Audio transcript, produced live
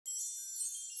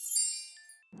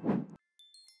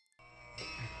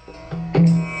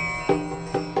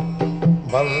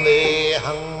The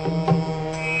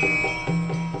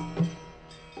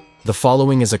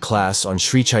following is a class on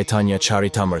Sri Chaitanya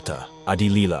Charitamrita, Adi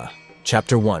Lila,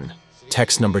 Chapter 1,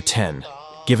 Text number 10,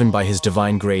 given by His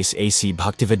Divine Grace A.C.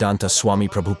 Bhaktivedanta Swami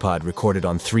Prabhupada, recorded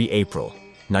on 3 April,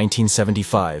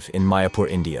 1975 in Mayapur,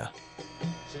 India.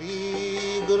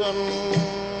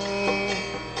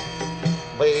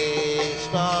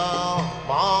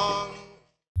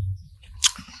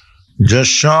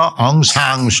 Jasya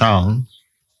angsangsang,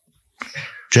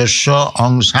 jasya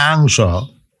angsangsha,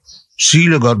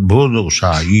 Srila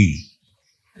Prabhupada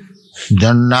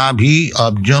Jannabhi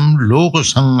abjam loka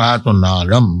sangato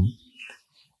naram,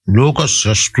 loka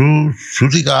sastru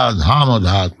sutika dhama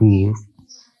dhatur,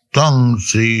 tang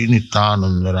Sri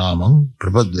Nityanandaramam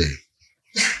prapadde.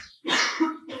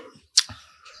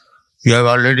 You have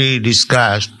already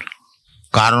discussed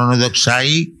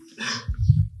Karanadaksai,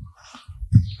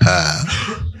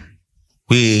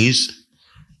 which is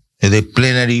the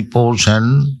plenary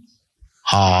portion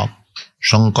of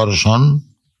Sankarshan.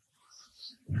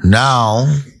 Now,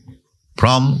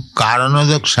 from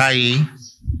Karanadaksai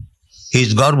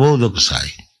is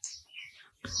Garbhodaksai.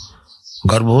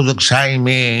 Garbhodaksai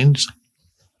means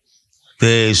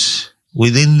this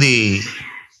within the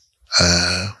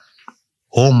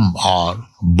or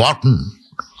bottom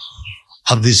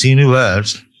of this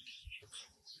universe,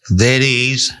 there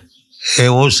is a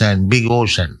ocean, big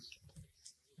ocean.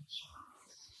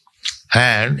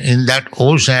 And in that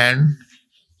ocean,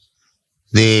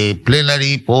 the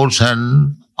plenary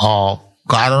portion of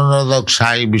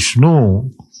Karanadaksai Vishnu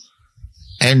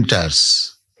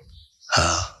enters.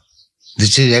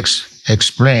 This is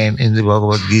explained in the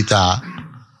Bhagavad Gita.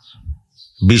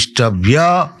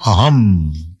 Vishtavya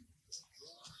aham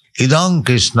idam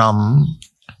krishnam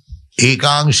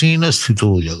ekangsina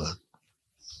sthito jagat.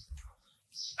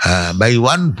 By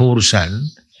one portion,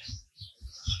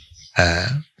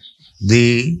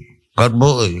 the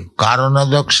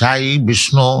Karanadaksai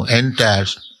Vishnu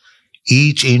enters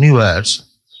each universe,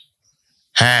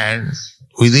 and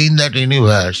within that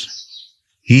universe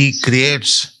he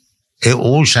creates an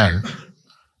ocean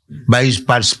by his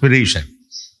perspiration.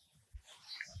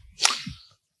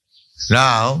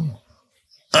 Now,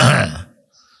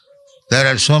 there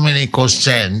are so many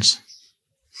questions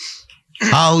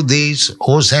how these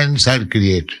oceans are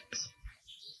created.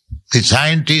 The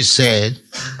scientists say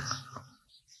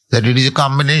that it is a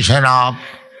combination of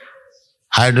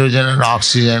hydrogen and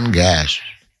oxygen gas.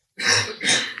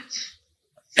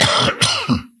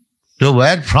 So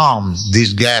where from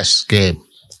this gas came?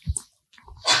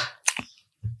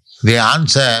 The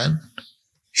answer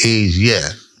is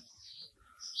here.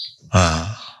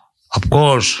 Of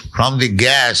course, from the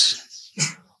gas,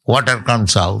 water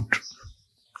comes out.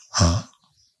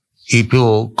 If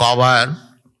you cover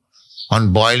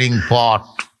on boiling pot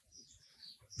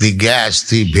the gas,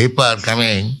 the vapor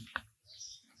coming,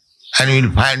 and you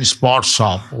will find spots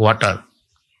of water.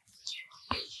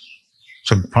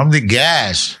 So from the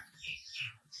gas,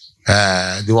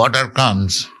 the water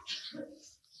comes,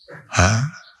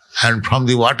 and from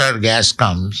the water gas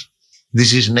comes.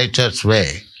 This is nature's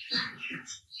way.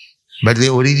 But the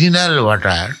original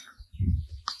water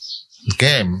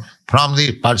came from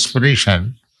the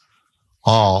perspiration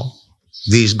of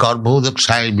this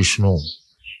Garbhodaksai Vishnu.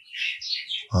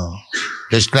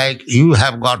 Just like you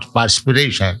have got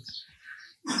perspiration,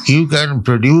 you can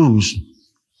produce,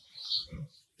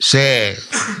 say,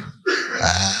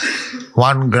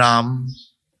 1 gram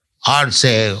or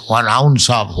say 1 ounce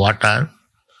of water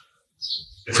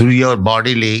through your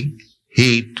bodily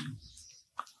heat.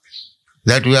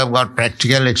 That we have got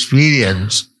practical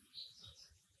experience.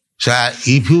 So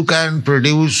if you can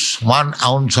produce 1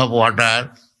 ounce of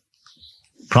water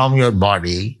from your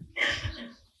body,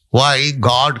 why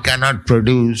God cannot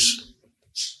produce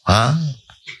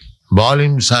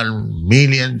volumes and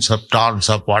millions of tons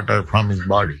of water from his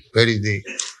body? Where is the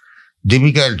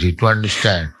difficulty to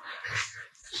understand?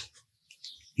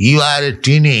 You are a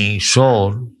teeny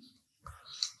soul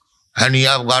and you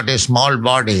have got a small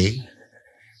body.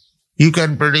 You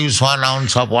can produce 1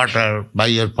 ounce of water by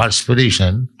your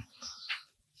perspiration.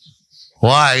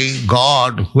 Why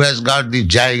God, who has got the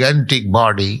gigantic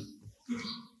body,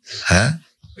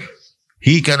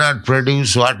 he cannot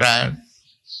produce water,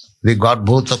 the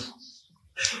Garbhodak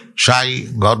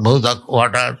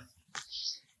water?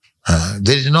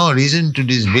 There is no reason to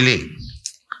disbelieve.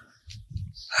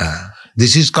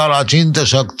 This is called Achinta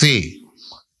Shakti,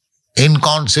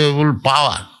 inconceivable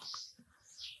power.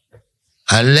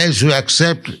 Unless you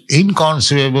accept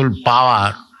inconceivable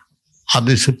power of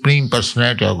the Supreme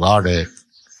Personality of Godhead,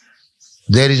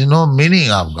 there is no meaning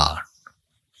of God.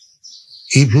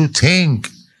 if you think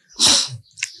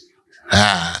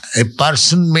a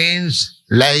person means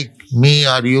like me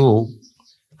or you,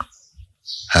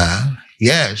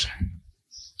 yes,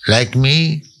 like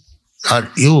me or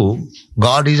you,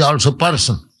 God is also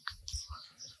person.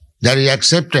 That is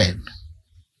accepted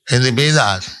in the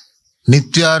Vedas.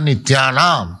 Nitya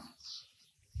Nityanam,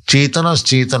 Chaitanas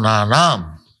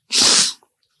Chaitananam.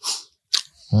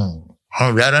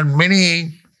 There are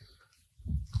many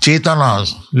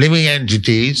Chaitanas, living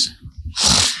entities,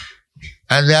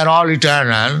 and they are all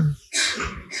eternal.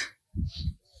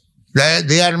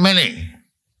 They are many,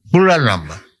 plural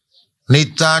number.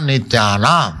 Nitya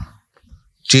Nityanam,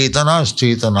 Chaitanas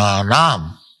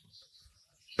Chaitananam.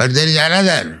 But there is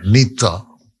another Nitya.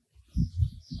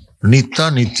 Nitya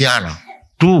Nityana.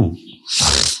 Two.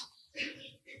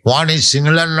 One is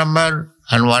singular number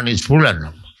and one is plural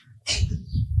number.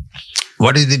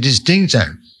 What is the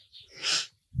distinction?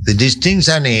 The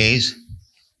distinction is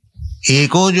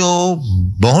Eko jo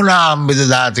bahunam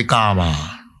vidadati kama.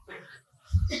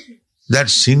 That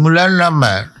singular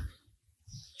number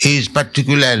is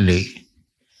particularly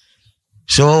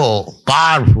so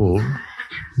powerful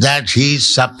that he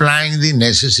is supplying the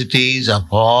necessities of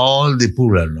all the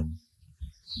plural number.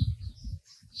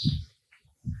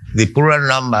 The plural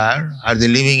number are the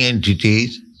living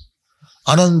entities.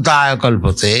 Anantaya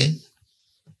kalpate.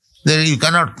 There you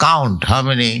cannot count how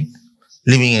many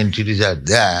living entities are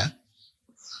there.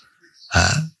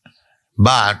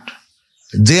 But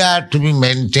they are to be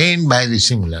maintained by the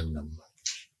singular number.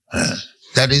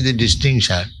 That is the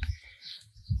distinction.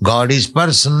 God is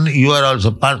person, you are also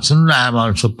person, I am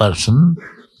also person.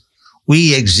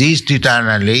 We exist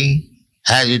eternally,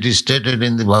 as it is stated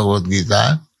in the Bhagavad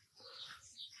Gita.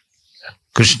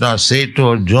 Krishna said to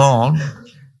Arjuna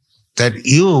that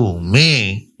you,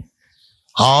 me,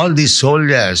 all the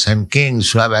soldiers and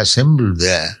kings who have assembled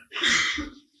there,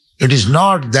 it is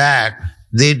not that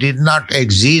they did not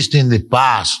exist in the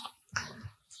past.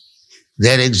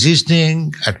 They are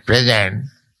existing at present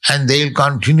and they will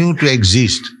continue to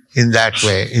exist in that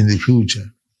way in the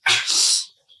future.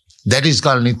 That is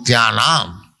called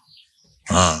Nityanam,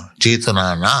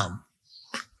 Chaitananam.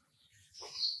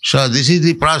 So this is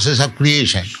the process of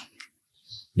creation.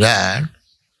 That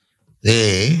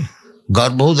the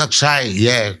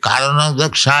Garbhodakshai,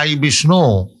 Karanodakshai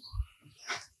Vishnu,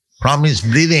 from his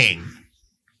breathing,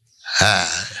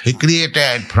 he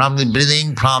created from the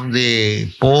breathing, from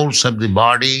the pores of the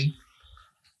body,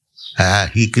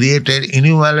 he created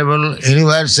innumerable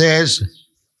universes,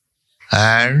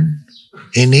 and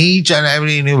in each and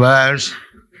every universe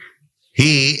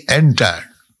he entered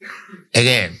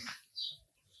again.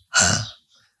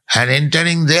 And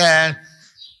entering there,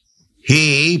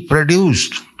 he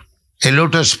produced a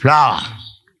lotus flower.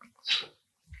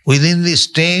 Within the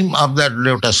stem of that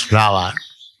lotus flower,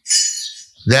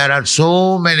 there are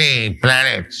so many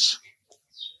planets.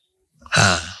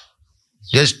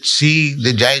 Just see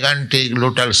the gigantic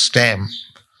lotus stem.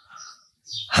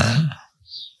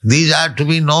 These are to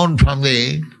be known from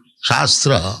the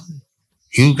Shastra.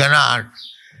 You cannot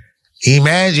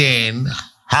imagine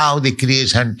how the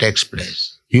creation takes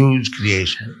place. Huge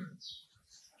creation.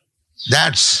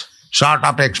 That's sort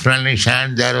of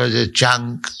explanation. There was a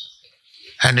chunk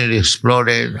and it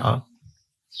exploded.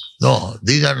 No,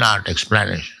 these are not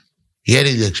explanation. Here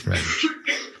is the explanation.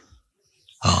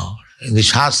 In the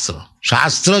Shastra,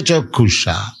 Shastra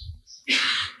Chakusha,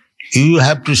 you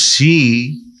have to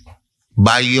see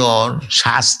by your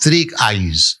Shastric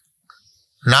eyes,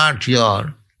 not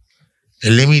your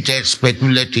limited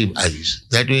speculative eyes.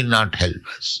 That will not help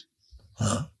us.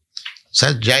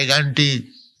 Such gigantic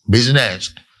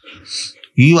business,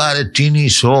 you are a teeny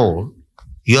soul,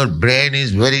 your brain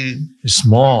is very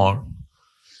small,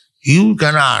 you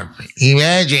cannot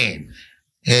imagine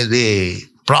the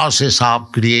process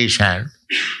of creation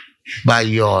by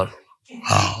your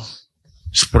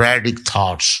sporadic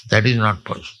thoughts. That is not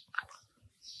possible.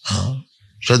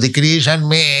 So the creation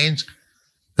means,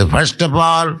 first of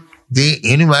all, the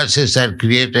universes are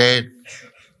created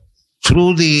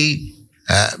through the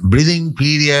breathing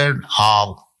period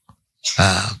of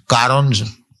Karan's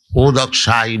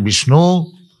Odakshai Vishnu.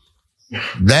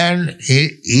 Then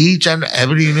each and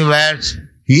every universe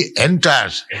he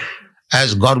enters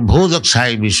as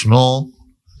Garbhodakshai Vishnu,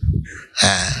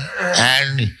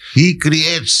 and he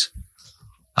creates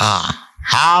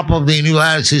half of the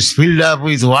universe is filled up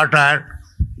with water.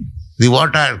 The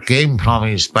water came from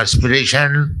his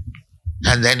perspiration,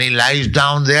 and then he lies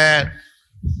down there.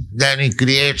 Then he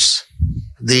creates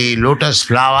the lotus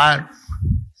flower,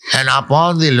 and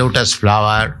upon the lotus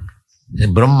flower,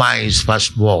 Brahma is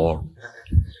first born.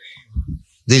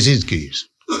 This is creation.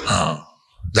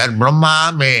 That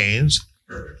Brahma means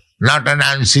not an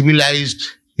uncivilized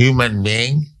human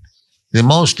being, the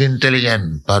most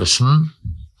intelligent person,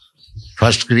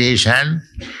 first creation.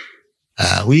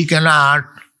 We cannot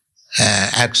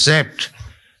accept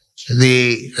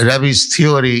the rubbish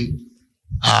theory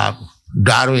of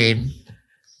Darwin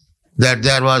that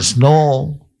there was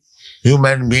no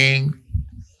human being.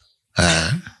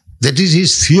 That is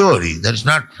his theory, that's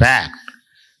not fact.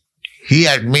 He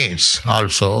admits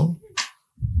also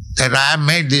that I have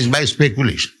made this by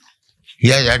speculation. He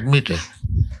has admitted.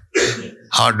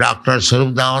 Our Dr.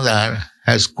 Swarup Damodar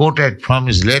has quoted from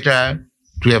his letter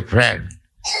to a friend.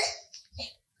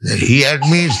 He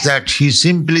admits that he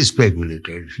simply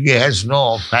speculated. He has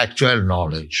no factual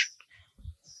knowledge.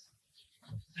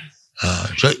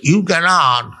 So you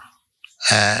cannot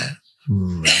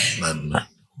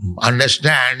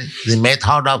understand the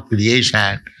method of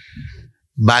creation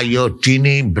by your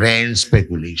teeny brain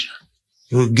speculation.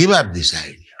 You give up this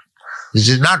idea. This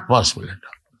is not possible at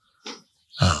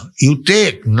all. You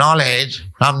take knowledge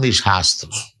from the Shastra,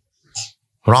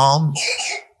 from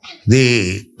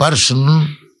the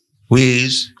person who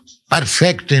is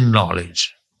perfect in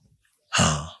knowledge.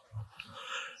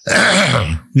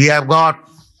 We have got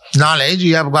knowledge,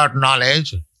 you have got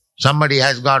knowledge. Somebody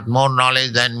has got more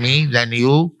knowledge than me, than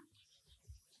you.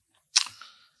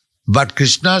 But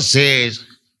Krishna says,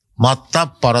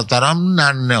 Matta parataram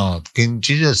nanyat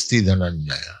kinchijasti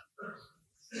dhananjaya.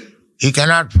 You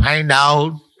cannot find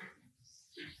out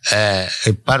a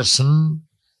person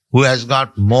who has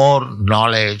got more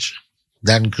knowledge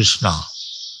than Krishna.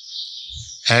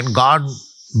 And God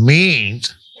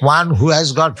means one who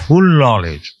has got full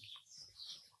knowledge.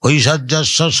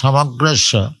 Vaisajyasya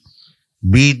samagrasya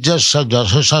bijasya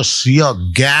jasasya sriya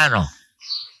jnana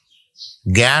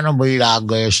jnana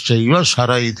vairagyasya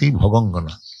saraiti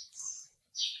bhavangana.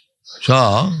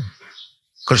 So,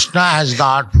 Krishna has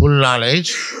got full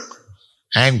knowledge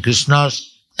and Krishna's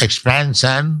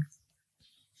expansion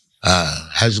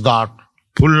has got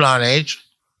full knowledge.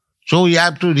 So we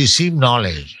have to receive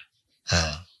knowledge.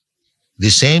 The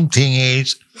same thing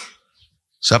is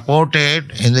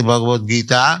supported in the Bhagavad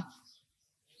Gita.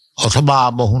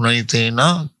 Athava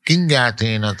bahunaitena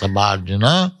kingyatena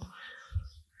tabharjana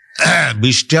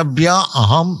vishtyabhya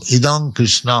aham idam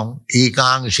krishnam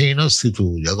ekangsena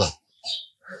sthitu jagat.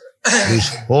 This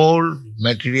whole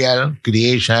material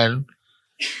creation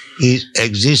is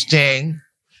existing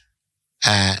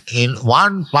in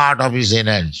one part of his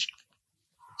energy.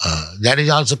 That is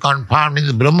also confirmed in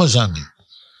the Brahma Sangha.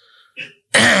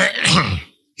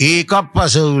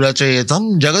 Ekapasau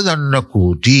rachayatam jagadanna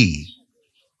koti.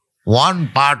 One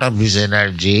part of his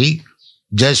energy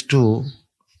just to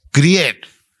create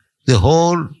the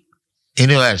whole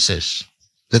universes,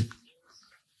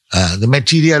 the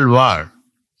material world.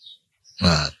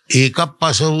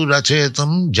 Ekapasau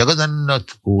rachayatam jagadanna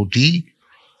koti.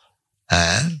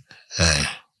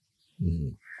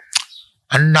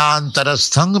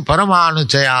 Annantarasthang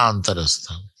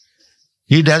paramanuchayantarasthang.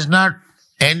 He does not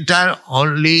enter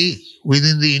only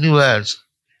within the universe,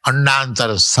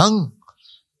 annantarasthang,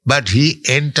 but he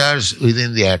enters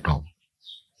within the atom.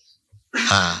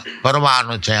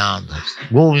 Paramanuchayantarasthang.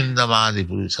 Govindamadi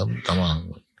purusam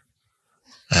tamaham.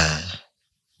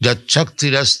 Jat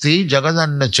shakti rasti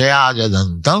jagadanna chaya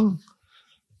jadantam.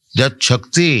 Jat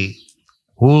shakti,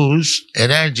 whose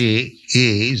energy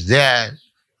is there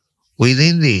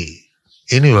within the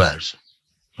universe.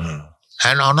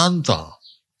 And ananta,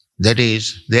 that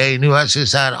is, their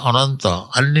universes are ananta,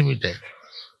 unlimited.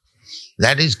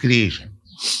 That is creation.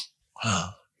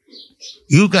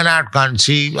 You cannot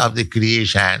conceive of the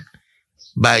creation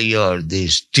by your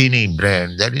this teeny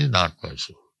brain. That is not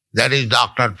possible. That is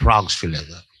Dr. Frog's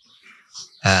philosophy.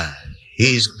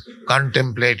 He is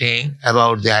contemplating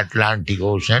about the Atlantic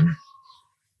Ocean,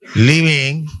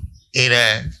 living in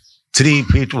a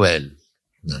 3-foot well.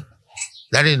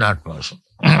 That is not possible.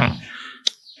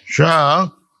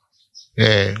 So,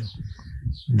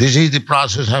 this is the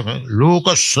process of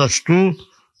lokasastu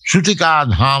sutika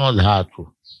dhama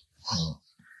dhatu.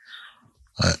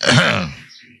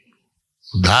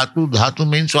 Dhatu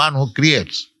means one who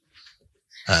creates.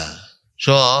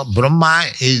 So, Brahma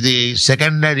is the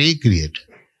secondary creator.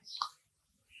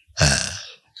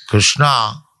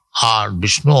 Krishna or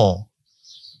Vishnu,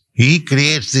 he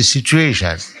creates the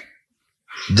situation.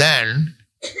 Then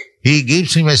he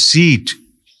gives him a seat,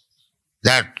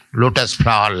 that lotus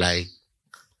flower like.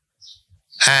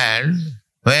 And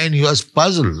when he was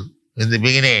puzzled in the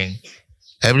beginning,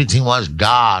 everything was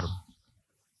dark.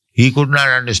 He could not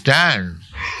understand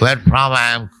where from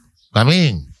I am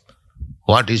coming.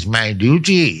 What is my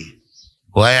duty?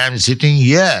 Why I am sitting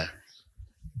here?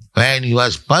 when he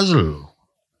was puzzled,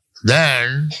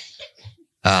 then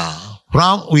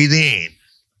from within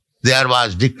there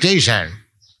was dictation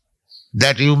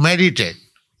that you meditate,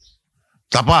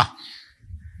 tapa,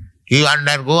 you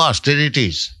undergo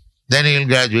austerities, then you will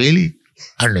gradually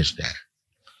understand.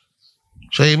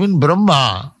 So even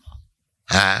Brahma,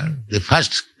 the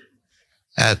first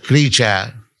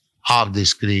creature of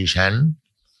this creation,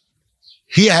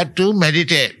 he had to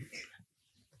meditate.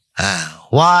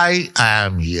 Why I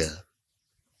am here?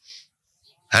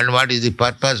 And what is the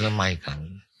purpose of my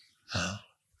coming?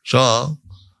 So,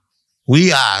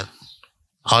 we are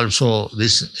also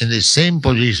in the same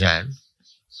position.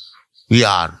 We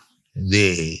are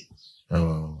the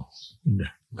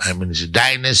it's a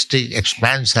dynastic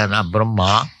expansion of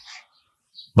Brahma.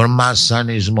 Brahma's son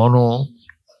is Manu,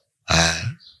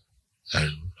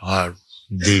 or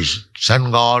the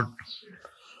sun god.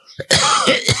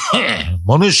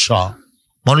 Manusha.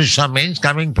 Manusha means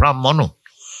coming from Manu.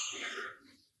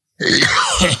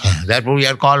 Therefore we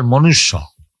are called Manusha.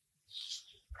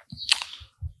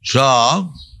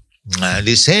 So,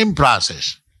 the same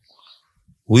process.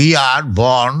 We are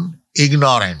born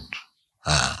ignorant.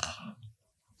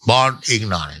 Born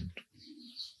ignorant.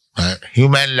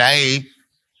 Human life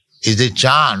is a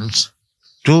chance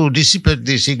to dissipate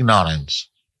this ignorance.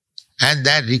 And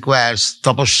that requires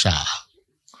tapasya.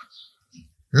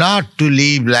 Not to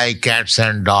live like cats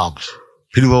and dogs,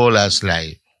 frivolous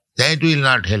life. That will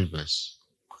not help us.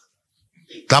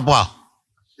 Tapa.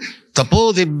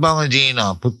 Tapo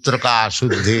dibbamajina putraka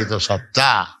suddheta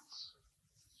satta.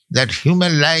 That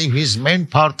human life is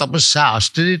meant for tapasya,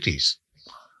 austerities.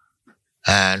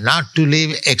 Not to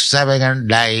live extravagant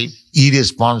life,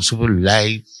 irresponsible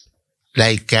life,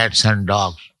 like cats and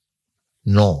dogs.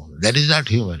 No, that is not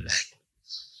human life.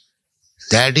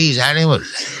 That is animal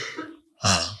life.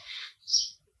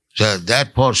 So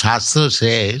therefore Shastra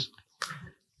says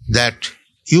that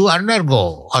you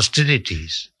undergo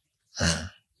austerities,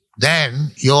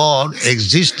 then your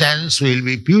existence will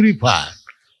be purified,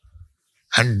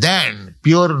 and then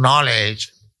pure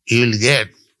knowledge you will get,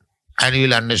 and you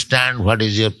will understand what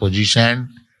is your position,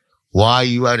 why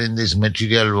you are in this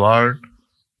material world,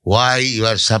 why you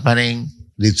are suffering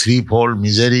the threefold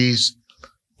miseries,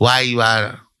 why you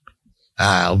are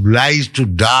obliged to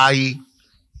die,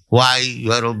 why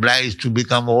you are obliged to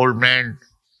become old man.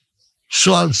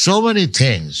 So many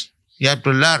things you have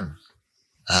to learn.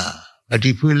 But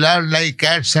if we learn like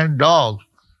cats and dogs,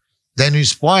 then we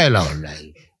spoil our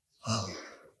life.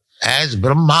 As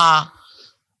Brahma,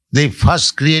 the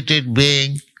first created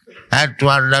being, had to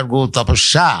undergo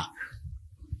tapasya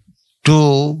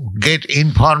to get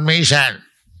information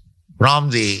from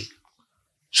the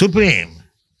Supreme.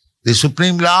 The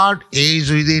Supreme Lord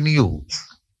is within you.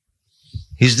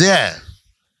 He's there.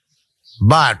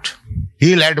 But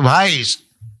He'll advise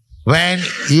when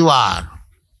you are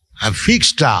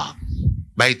fixed up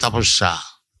by tapasya,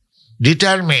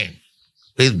 determined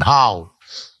with bhav,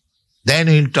 then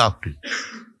He'll talk to you.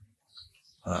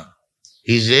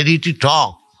 He's ready to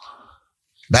talk,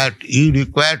 but you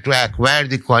require to acquire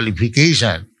the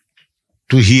qualification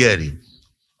to hear Him.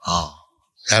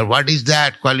 And what is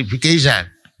that qualification?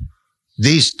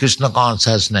 This Krishna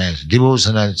consciousness,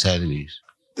 devotional service.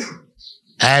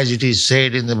 As it is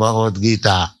said in the Bhagavad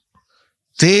Gita,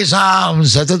 Tesam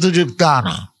satatu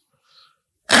juktana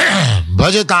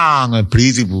bhajatang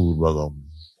priti purvagam.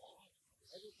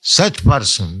 Such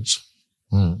persons,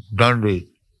 don't do it.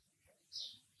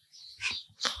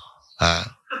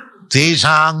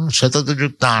 Tesam satatu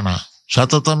juktana.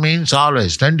 Satata means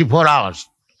always, 24 hours.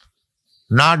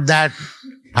 Not that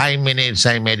 5 minutes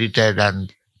I meditate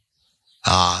and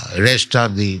rest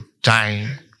of the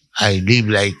time I live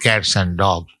like cats and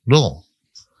dogs. No.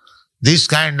 This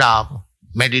kind of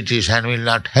meditation will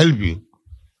not help you.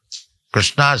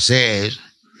 Krishna says,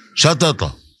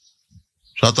 satata.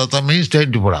 Satata means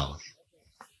 24 hours.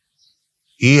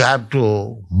 You have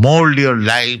to mold your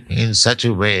life in such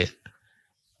a way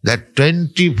that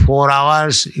 24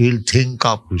 hours you will think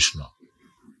of Krishna.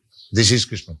 This is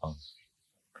Krishna consciousness.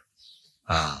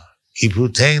 If you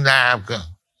think that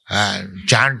I have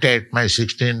chanted my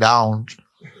 16 rounds,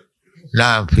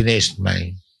 now I've finished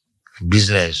my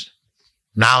business,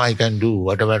 now I can do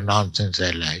whatever nonsense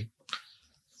I like.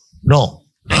 No.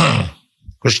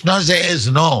 Krishna says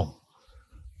no.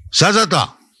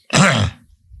 Sadhata.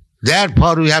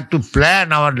 Therefore we have to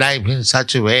plan our life in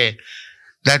such a way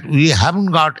that we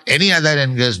haven't got any other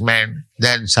engagement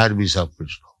than service of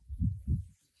Krishna.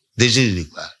 This is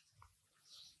required.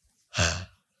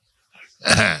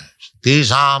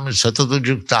 Tesam satata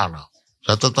juktana.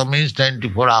 Satata means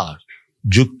 24 hours.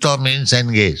 Jukta means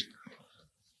engaged.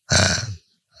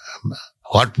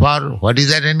 What for? What is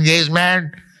that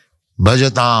engagement?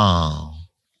 Bhajatang.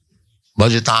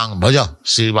 Bhajatang. Bhaja.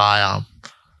 Sivayam.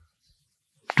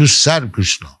 To serve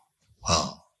Krishna.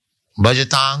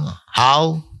 Bhajatang.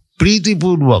 How? Priti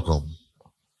purvakam.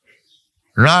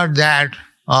 Not that,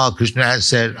 Krishna has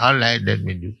said, all right, let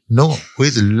me do. No,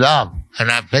 with love and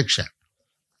affection.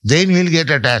 Then he will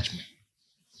get attachment.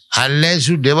 Unless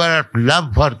you develop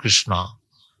love for Krishna,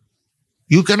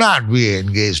 you cannot be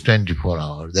engaged 24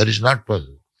 hours. That is not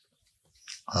possible.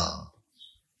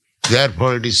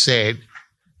 Therefore it is said,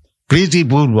 Priti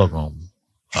Purvakam.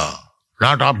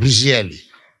 Not officially,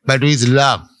 but with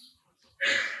love.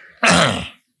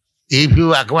 If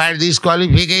you acquire this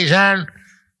qualification,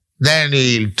 then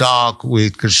you will talk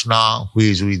with Krishna who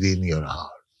is within your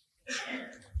heart.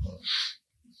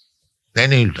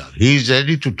 Then he will talk. He is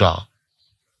ready to talk.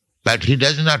 But he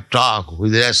does not talk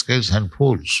with rascals and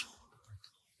fools.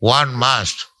 One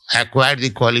must acquire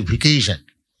the qualification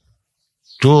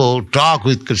to talk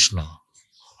with Krishna.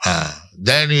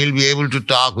 Then he will be able to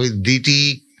talk with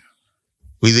deity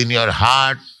within your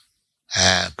heart.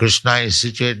 Krishna is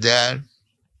situated there.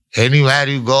 Anywhere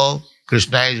you go,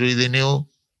 Krishna is within you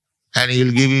and he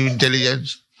will give you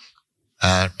intelligence.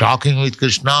 Talking with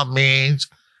Krishna means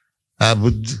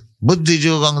buddhi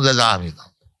yogang dadamikam.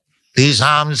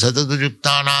 Tesam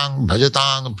satadujuktanang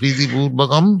bhajatang priti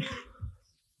purvakam.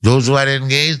 Those who are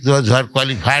engaged, those who are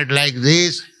qualified like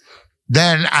this,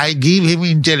 then I give him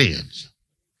intelligence.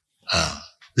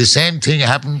 The same thing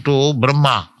happened to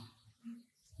Brahma.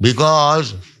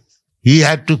 Because he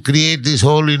had to create this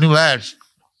whole universe.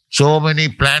 So many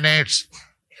planets,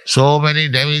 so many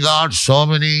demigods, so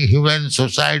many human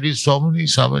societies, so many.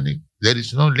 There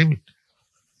is no limit.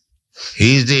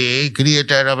 He is the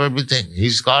creator of everything. He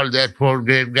is called therefore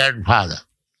great-grandfather.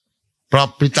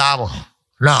 Prapitamaha.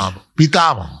 No,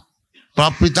 Pitamaha.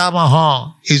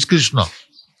 Prapitamaha is Krishna.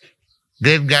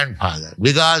 Great-grandfather.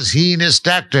 Because he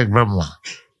instructed Brahma.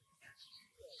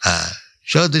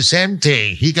 So the same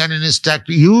thing, he can instruct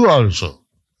you also.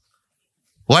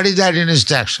 What is that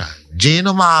instruction?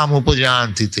 Jenamam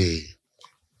upajantite.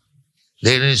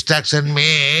 The instruction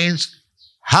means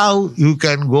how you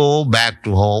can go back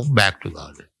to home, back to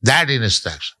God. That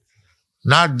instruction.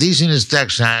 Not this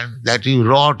instruction that you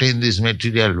wrote in this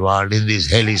material world, in this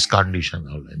hellish condition.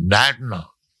 That no.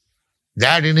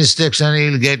 That instruction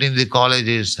you will get in the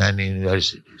colleges and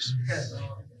universities.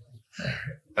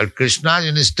 But Krishna's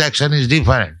instruction is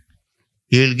different.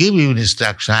 He will give you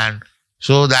instruction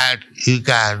so that you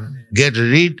can get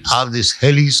rid of this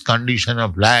hellish condition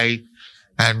of life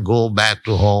and go back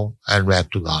to home and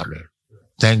back to God.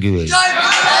 Thank you very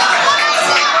much.